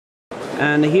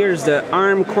And here's the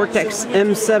ARM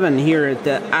Cortex-M7 here at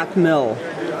the Atmel.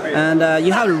 And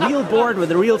you have a real board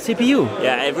with a real CPU.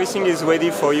 Yeah, everything is ready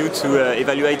for you to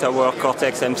evaluate our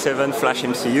Cortex-M7 Flash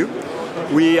MCU.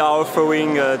 We are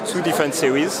offering two different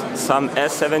series, SAM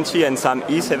S70 and SAM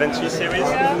E70 series.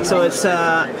 So it's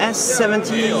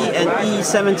S70 and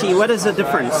E70. What is the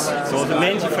difference? So the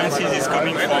main difference is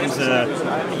coming from the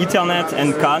Ethernet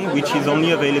and CAN, which is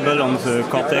only available on the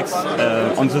Cortex,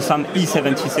 on the SAM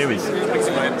E70 series.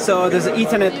 So there's the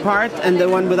Ethernet part and the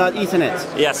one without Ethernet.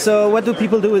 Yes. So what do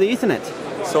people do with the Ethernet?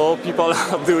 So people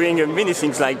are doing many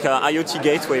things like IoT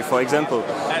gateway, for example.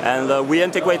 And we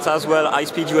integrate as well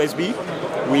high-speed USB.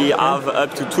 We have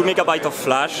up to 2 megabytes of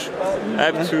flash,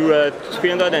 up to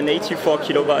 384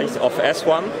 kilobytes of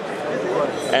SRAM.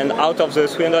 And out of the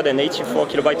 384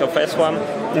 kilobytes of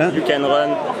SRAM, you can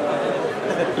run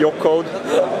your code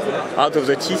out of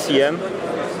the TCM,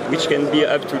 which can be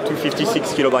up to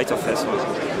 256 kilobytes of SRAM.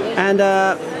 And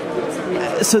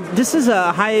so this is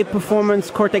a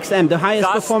high-performance Cortex-M, the highest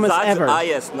performance ever.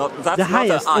 That's the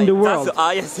highest in the world. That's the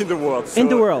highest in the world. So in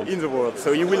the world. In the world.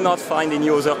 So you will not find any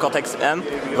other Cortex-M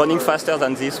running faster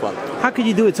than this one. How could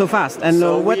you do it so fast? And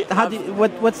so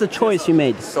what's the choice you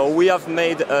made? So we have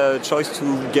made a choice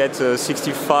to get a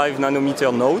 65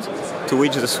 nanometer node to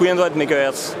reach the 300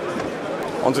 megahertz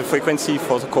on the frequency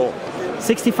for the core.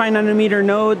 65 nanometer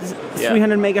nodes,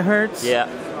 300 megahertz. Yeah.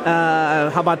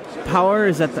 How about power?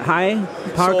 Is that high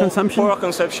power consumption? Power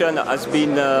consumption has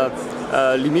been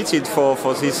limited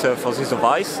for this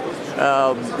device.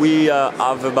 We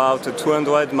have about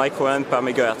 200 microamp per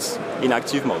megahertz in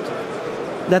active mode.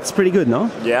 That's pretty good, no?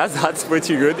 Yeah, that's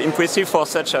pretty good. Impressive for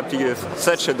such a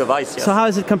device. Yes. So how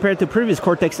is it compared to previous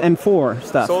Cortex-M4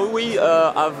 stuff? So we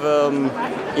have,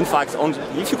 in fact,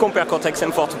 if you compare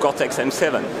Cortex-M4 to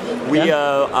Cortex-M7, we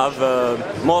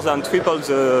have more than triple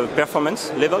the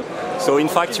performance level. So in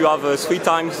fact, you have 3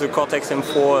 times the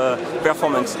Cortex-M4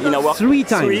 performance in our 3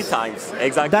 times. 3 times,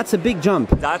 exactly. That's a big jump.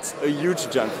 That's a huge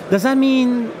jump. Does that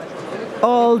mean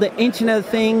all the Internet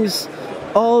things,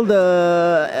 all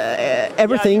the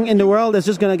everything in the world is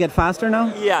just going to get faster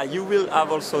now? Yeah, you will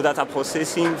have also data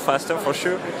processing faster for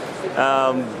sure,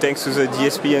 thanks to the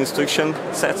DSP instruction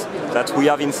set that we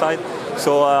have inside.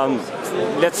 So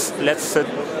let's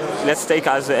take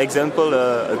as an example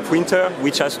a printer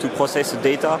which has to process the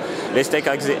data. Let's take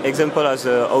as an example as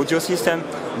an audio system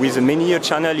with many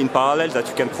channels in parallel that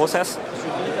you can process.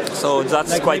 So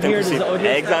that's like quite impressive.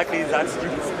 Exactly, that's.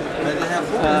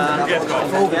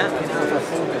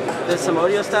 There's some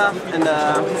audio stuff, and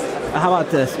how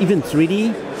about this? Even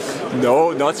 3D?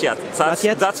 No, not yet. Not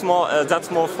yet? That's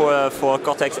more for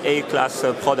Cortex A class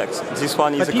products. This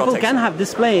one is a Cortex. But people can have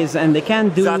displays, and they can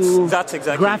do that's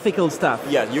exactly graphical stuff.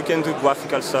 Yeah, you can do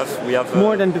graphical stuff. We have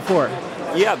more than before.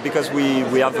 Yeah, because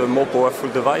we have a more powerful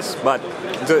device, but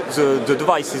the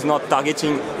device is not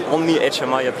targeting only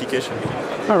HMI application.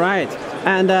 All right.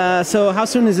 And so how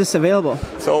soon is this available?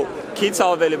 So kits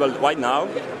are available right now.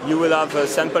 You will have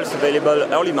samples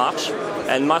available early March,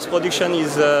 and mass production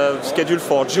is scheduled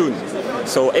for June.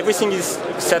 So everything is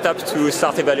set up to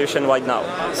start evaluation right now.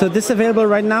 So this available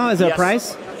right now? Is there a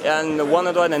price? And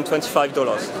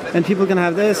 $125. And people can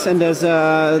have this, and there's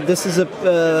this is a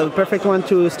perfect one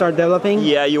to start developing?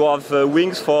 Yeah, you have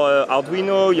wings for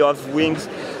Arduino, you have wings,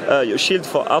 shield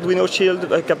for Arduino shield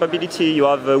capability, you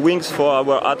have wings for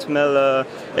our Atmel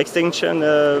extension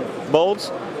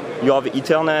boards, you have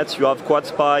Ethernet, you have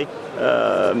QuadSPI,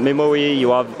 memory,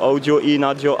 you have audio in,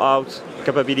 audio out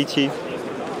capability.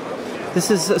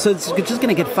 This is, so it's just going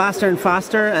to get faster and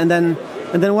faster, and then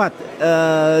what?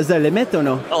 Is there a limit or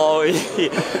no? Oh,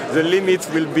 the limit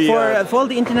will be... For all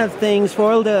the Internet things,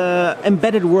 for all the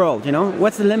embedded world, you know,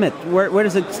 what's the limit? Where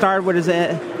does it start? Where does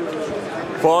it...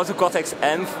 For the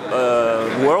Cortex-M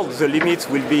world, the limit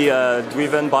will be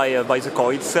driven by the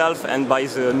core itself and by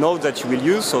the node that you will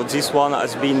use. So this one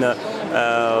has been... the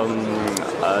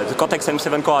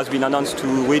Cortex-M7 core has been announced to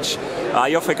reach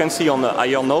higher frequency on a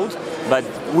higher node. But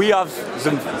we have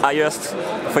the highest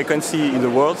frequency in the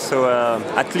world, so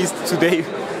at least today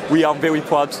we are very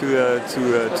proud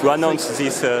to announce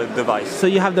this device. So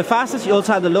you have the fastest, you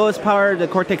also have the lowest power, the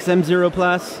Cortex-M0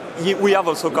 Plus. We have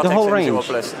also Cortex-M0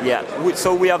 Plus. Yeah,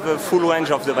 so we have a full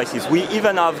range of devices. We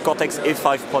even have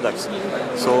Cortex-A5 products,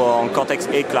 so on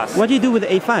Cortex-A class. What do you do with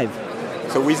A5?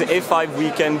 So with A5 we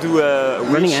can do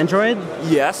running Android?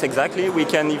 Yes, exactly. We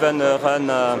can even run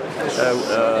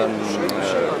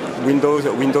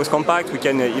Windows Compact. We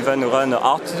can even run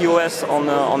RTOS on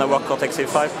our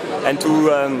Cortex-A5, and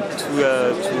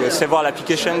to several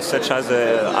applications such as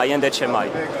high-end HMI.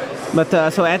 But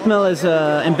so Atmel is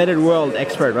an embedded world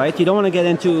expert, right? You don't want to get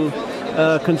into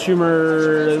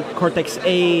consumer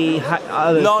Cortex-A?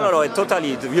 No,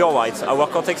 totally. You're right. Our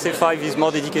Cortex-A5 is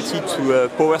more dedicated to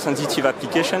power-sensitive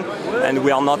application, and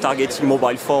we are not targeting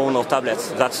mobile phone or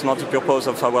tablets. That's not the purpose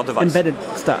of our device. Embedded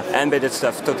stuff. Embedded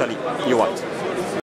stuff, totally. You're right.